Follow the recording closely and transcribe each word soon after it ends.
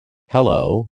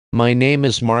Hello, my name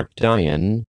is Mark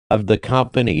Dian, of the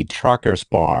company Truckers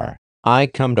Barre. I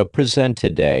come to present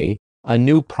today a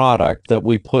new product that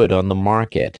we put on the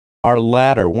market. Our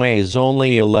ladder weighs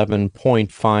only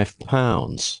 11.5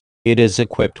 pounds. It is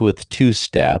equipped with 2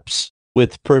 steps,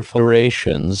 with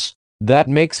perforations, that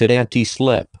makes it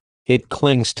anti-slip. It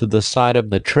clings to the side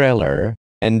of the trailer,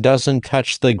 and doesn't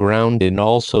touch the ground, and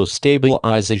also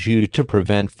stabilizes you to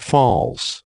prevent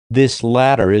falls. This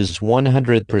ladder is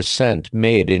 100%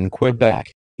 made in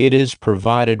Quebec. It is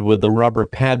provided with a rubber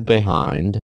pad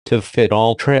behind, to fit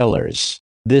all trailers.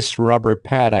 This rubber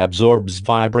pad absorbs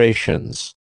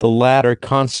vibrations. The ladder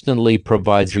constantly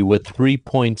provides you with 3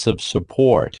 points of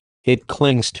support. It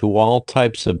clings to all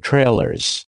types of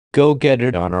trailers. Go get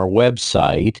it on our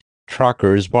website,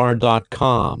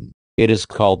 truckersbarre.com. It is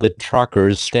called the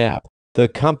Trucker's Step. The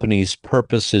company's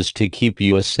purpose is to keep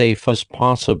you as safe as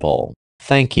possible.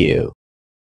 Thank you.